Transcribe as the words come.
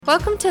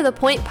Welcome to The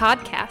Point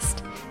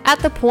Podcast. At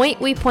The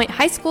Point, we point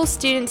high school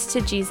students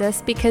to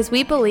Jesus because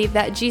we believe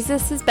that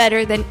Jesus is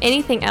better than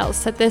anything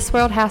else that this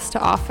world has to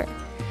offer.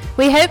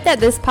 We hope that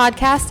this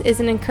podcast is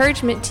an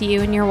encouragement to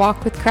you in your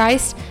walk with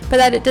Christ, but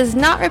that it does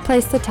not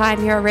replace the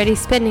time you're already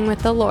spending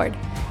with the Lord.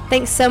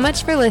 Thanks so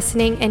much for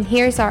listening, and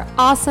here's our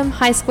awesome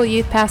high school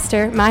youth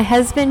pastor, my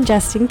husband,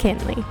 Justin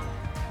Kinley.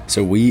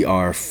 So we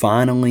are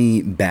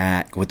finally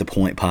back with the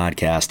Point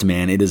Podcast.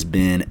 Man, it has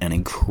been an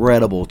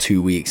incredible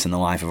 2 weeks in the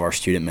life of our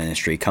student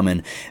ministry,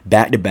 coming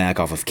back to back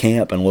off of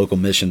camp and local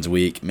missions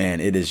week. Man,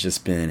 it has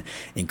just been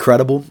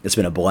incredible. It's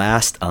been a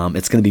blast.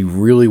 It's going to be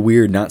really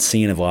weird not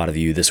seeing a lot of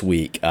you this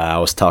week. I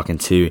was talking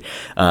to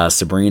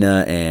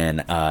Sabrina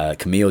and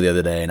Camille the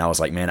other day, and I was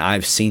like, man,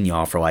 I've seen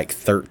y'all for like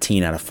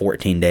 13 out of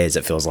 14 days,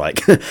 it feels like,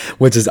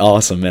 which is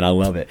awesome, man. I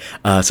love it.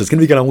 So it's going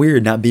to be kind of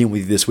weird not being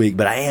with you this week,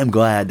 but I am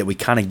glad that we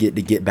kind of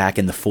get back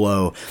in the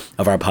flow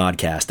of our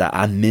podcast.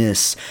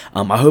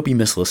 I hope you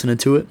miss listening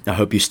to it. I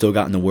hope you still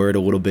got in the Word a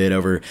little bit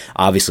over,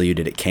 obviously you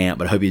did at camp,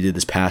 but I hope you did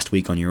this past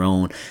week on your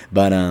own.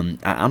 But I'm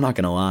not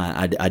going to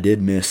lie, I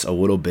did miss a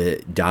little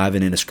bit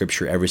diving into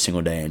Scripture every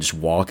single day and just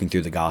walking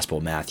through the Gospel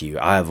of Matthew.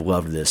 I have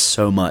loved this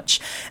so much,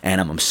 and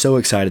I'm so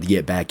excited to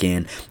get back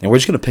in. And we're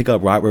just going to pick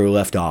up right where we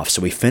left off.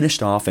 So we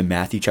finished off in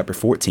Matthew chapter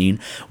 14,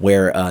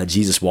 where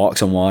Jesus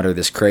walks on water,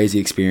 this crazy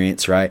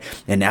experience, right?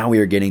 And now we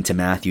are getting to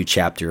Matthew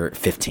chapter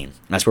 15.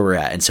 That's where we're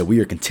at. And so we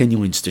are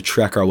continuing just to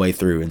trek our way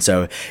through. And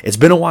so it's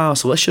been a while,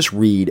 so let's just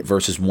read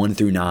verses 1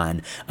 through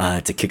 9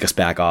 to kick us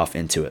back off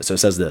into it. So it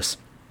says this.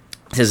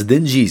 It says,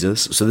 then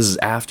Jesus, so this is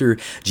after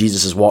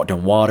Jesus has walked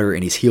on water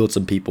and he's healed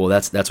some people.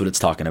 That's what it's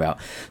talking about.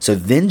 So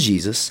then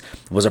Jesus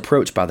was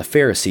approached by the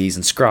Pharisees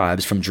and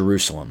scribes from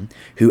Jerusalem,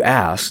 who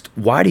asked,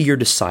 why do your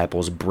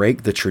disciples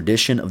break the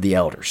tradition of the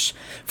elders?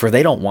 For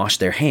they don't wash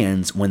their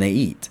hands when they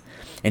eat.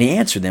 And he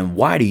answered them,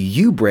 why do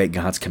you break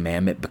God's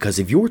commandment because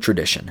of your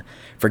tradition?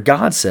 For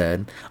God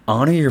said,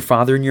 honor your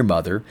father and your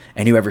mother,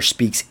 and whoever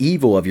speaks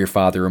evil of your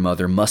father or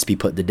mother must be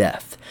put to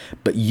death.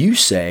 But you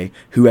say,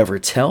 whoever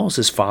tells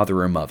his father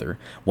or mother,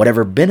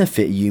 whatever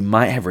benefit you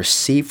might have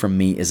received from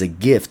me is a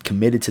gift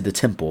committed to the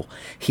temple,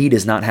 he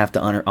does not have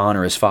to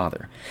honor his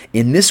father.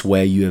 In this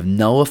way you have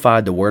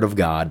nullified the word of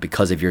God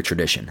because of your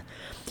tradition.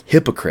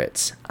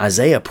 Hypocrites,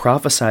 Isaiah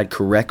prophesied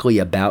correctly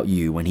about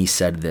you when he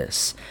said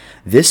this,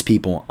 this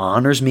people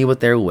honors me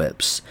with their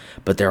lips,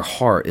 but their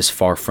heart is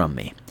far from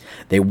me.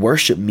 They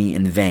worship me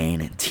in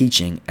vain,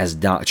 teaching as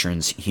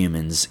doctrines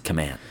humans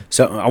command.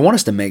 So I want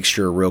us to make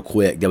sure real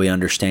quick that we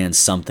understand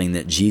something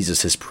that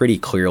Jesus is pretty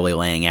clearly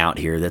laying out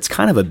here that's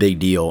kind of a big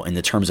deal in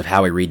the terms of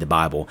how we read the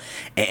Bible.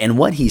 And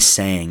what he's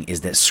saying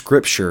is that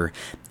Scripture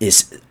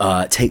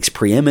takes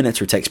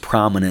preeminence or takes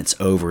prominence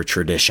over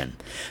tradition.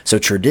 So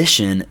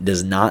tradition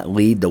does not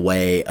lead the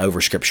way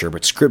over Scripture,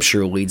 but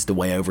Scripture leads the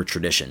way over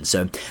tradition.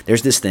 So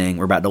there's this thing,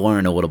 we're about to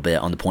learn a little bit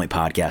on the Point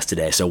Podcast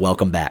today, so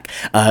welcome back.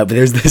 But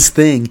there's this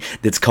thing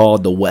that's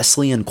called the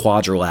Wesleyan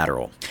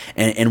quadrilateral.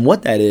 And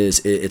what that is,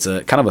 it's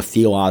a kind of a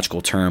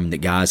theological term that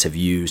guys have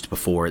used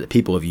before, that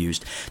people have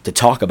used to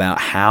talk about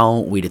how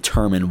we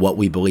determine what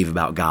we believe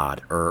about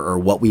God or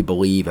what we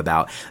believe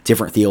about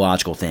different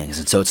theological things.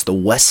 And so it's the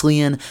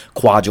Wesleyan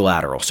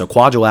quadrilateral. So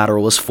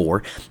quadrilateral is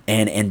 4.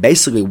 And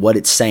basically what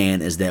it's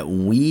saying is that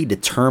we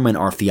determine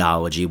our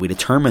theology, we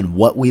determine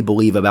what we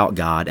believe about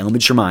God. And let me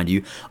just remind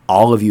you,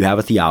 all of you have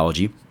a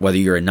theology, whether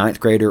you're a 9th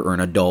grader or an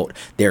adult,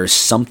 there is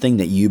something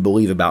that you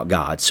believe about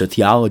God. So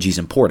theology is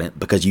important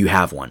because you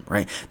have one,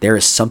 right? There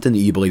is something that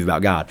you believe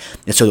about God.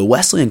 And so the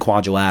Wesleyan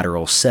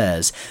quadrilateral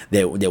says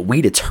that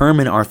we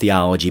determine our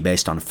theology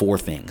based on 4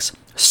 things: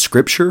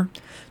 Scripture,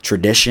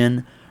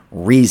 tradition,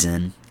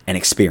 reason, and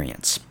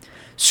experience.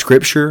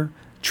 Scripture,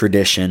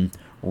 tradition,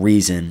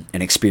 reason,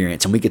 and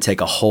experience. And we could take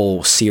a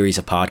whole series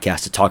of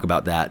podcasts to talk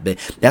about that, but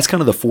that's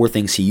kind of the 4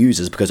 things he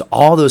uses, because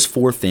all those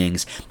 4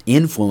 things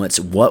influence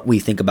what we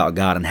think about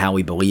God and how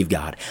we believe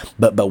God.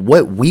 But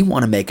what we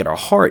want to make at our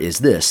heart is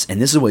this,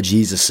 and this is what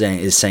Jesus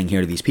is saying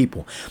here to these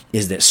people,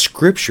 is that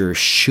Scripture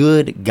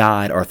should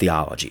guide our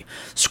theology.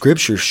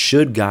 Scripture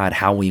should guide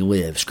how we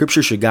live.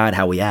 Scripture should guide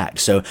how we act.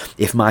 So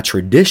if my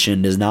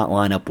tradition does not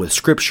line up with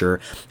Scripture,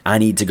 I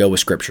need to go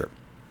with Scripture.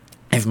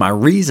 If my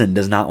reason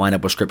does not line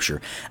up with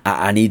Scripture,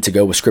 I need to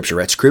go with Scripture,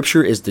 right?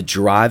 Scripture is the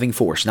driving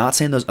force. Not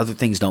saying those other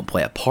things don't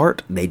play a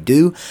part. They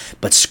do.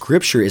 But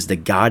Scripture is the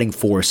guiding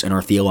force in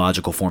our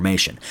theological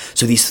formation.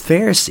 So these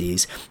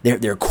Pharisees,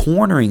 they're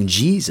cornering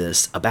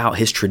Jesus about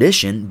his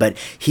tradition, but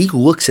he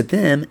looks at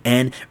them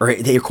or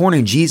they're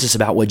cornering Jesus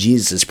about what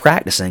Jesus is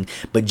practicing,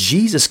 but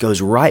Jesus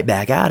goes right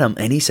back at them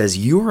and he says,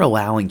 you're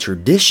allowing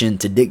tradition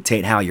to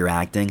dictate how you're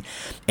acting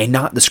and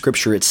not the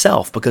Scripture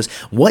itself. Because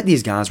what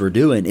these guys were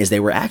doing is they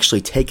were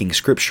actually taking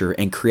Scripture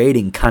and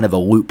creating kind of a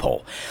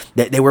loophole.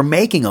 They were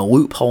making a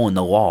loophole in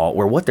the law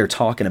where what they're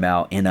talking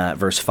about in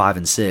verse 5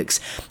 and 6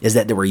 is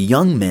that there were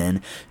young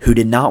men who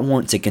did not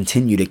want to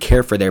continue to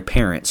care for their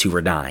parents who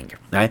were dying,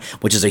 right?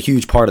 Which is a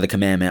huge part of the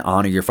commandment,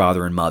 honor your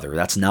father and mother.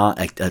 That's not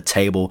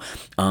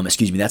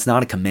that's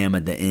not a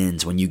commandment that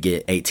ends when you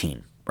get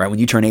 18. Right? When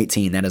you turn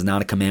 18, that is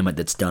not a commandment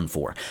that's done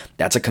for.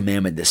 That's a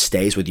commandment that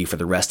stays with you for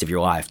the rest of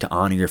your life, to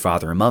honor your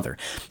father and mother.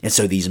 And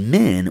so these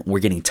men were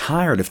getting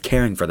tired of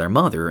caring for their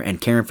mother and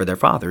caring for their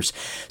fathers.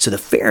 So the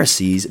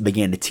Pharisees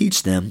began to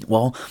teach them,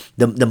 well,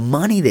 the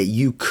money that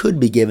you could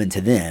be given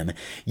to them,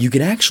 you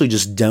could actually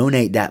just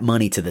donate that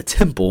money to the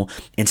temple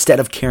instead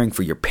of caring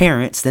for your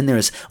parents. Then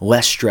there's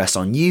less stress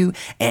on you.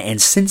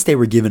 And since they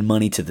were giving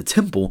money to the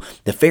temple,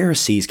 the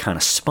Pharisees kind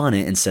of spun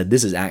it and said,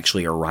 this is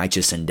actually a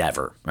righteous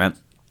endeavor, right?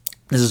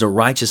 This is a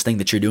righteous thing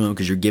that you're doing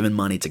because you're giving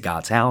money to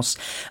God's house.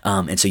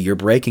 And so you're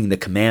breaking the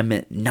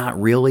commandment, not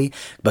really,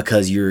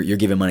 because you're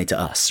giving money to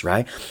us,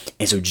 right?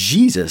 And so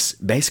Jesus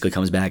basically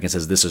comes back and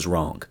says, this is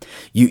wrong.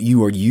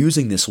 You are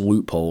using this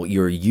loophole.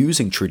 You're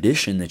using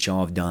tradition that y'all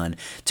have done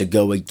to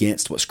go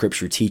against what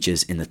Scripture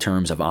teaches in the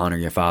terms of honor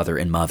your father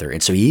and mother.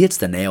 And so he hits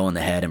the nail on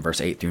the head in verse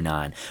 8 through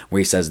 9, where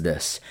he says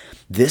this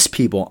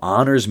people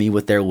honors me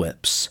with their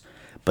lips,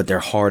 but their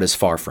heart is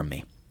far from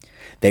me.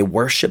 They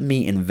worship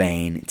me in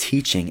vain,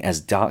 teaching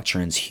as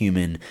doctrines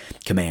human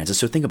commands. And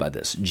so think about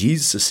this.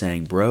 Jesus is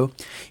saying, bro,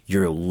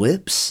 your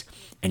lips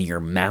and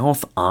your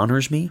mouth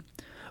honors me,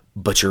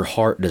 but your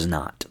heart does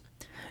not.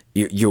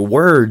 Your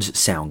words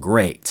sound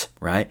great,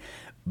 right?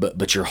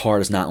 But your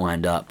heart is not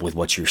lined up with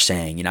what you're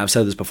saying. You know, I've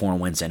said this before on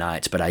Wednesday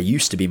nights, but I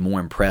used to be more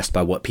impressed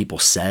by what people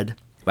said.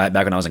 Right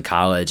back when I was in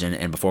college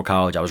and before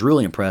college, I was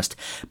really impressed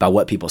by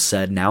what people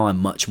said. Now I'm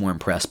much more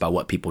impressed by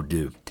what people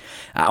do.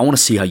 I want to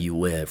see how you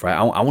live, right?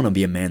 I want to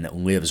be a man that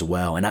lives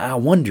well. And I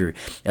wonder,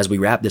 as we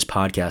wrap this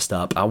podcast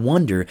up, I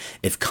wonder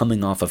if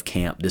coming off of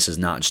camp, this is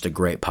not just a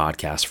great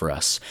podcast for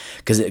us.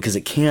 Because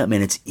at camp,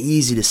 man, it's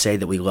easy to say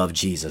that we love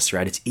Jesus,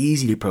 right? It's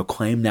easy to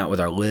proclaim that with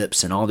our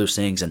lips and all those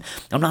things. And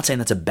I'm not saying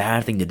that's a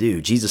bad thing to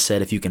do. Jesus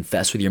said, if you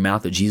confess with your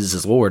mouth that Jesus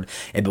is Lord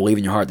and believe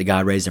in your heart that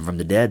God raised him from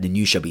the dead, then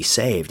you shall be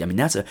saved. I mean,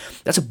 that's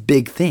a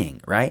big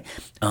thing, right?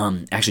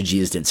 Actually,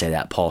 Jesus didn't say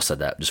that. Paul said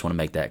that. Just want to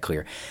make that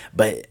clear.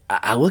 But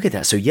I look at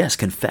that. So yes,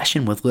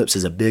 confession with lips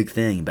is a big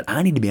thing, but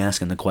I need to be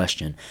asking the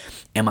question,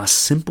 am I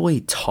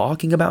simply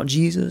talking about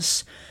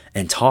Jesus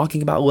and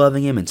talking about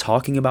loving him and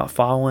talking about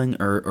following,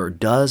 or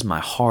does my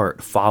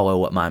heart follow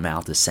what my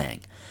mouth is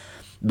saying?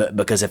 But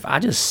because if I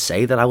just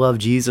say that I love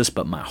Jesus,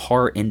 but my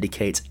heart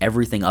indicates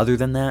everything other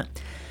than that,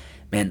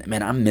 man,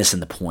 I'm missing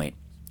the point.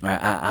 Right?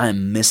 I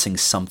am missing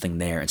something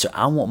there. And so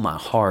I want my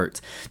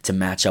heart to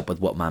match up with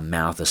what my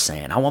mouth is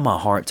saying. I want my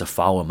heart to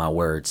follow my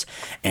words,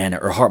 I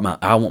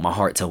want my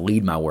heart to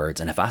lead my words.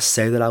 And if I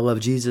say that I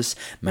love Jesus,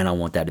 man, I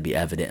want that to be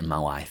evident in my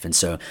life. And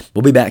so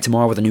we'll be back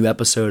tomorrow with a new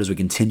episode as we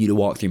continue to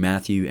walk through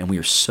Matthew. And we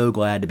are so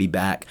glad to be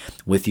back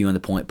with you on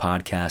the Point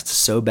Podcast.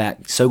 So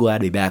glad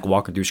to be back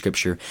walking through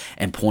Scripture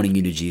and pointing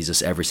you to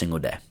Jesus every single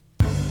day.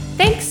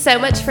 Thanks so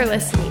much for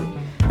listening.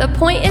 The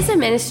Point is a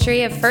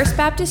ministry of First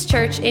Baptist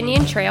Church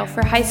Indian Trail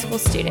for high school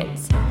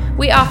students.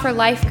 We offer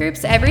life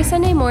groups every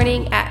Sunday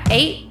morning at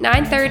 8,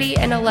 9:30,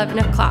 and 11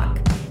 o'clock,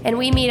 and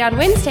we meet on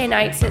Wednesday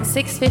nights at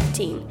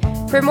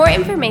 6:15. For more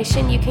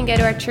information, you can go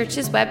to our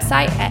church's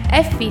website at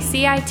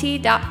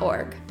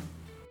fbcit.org.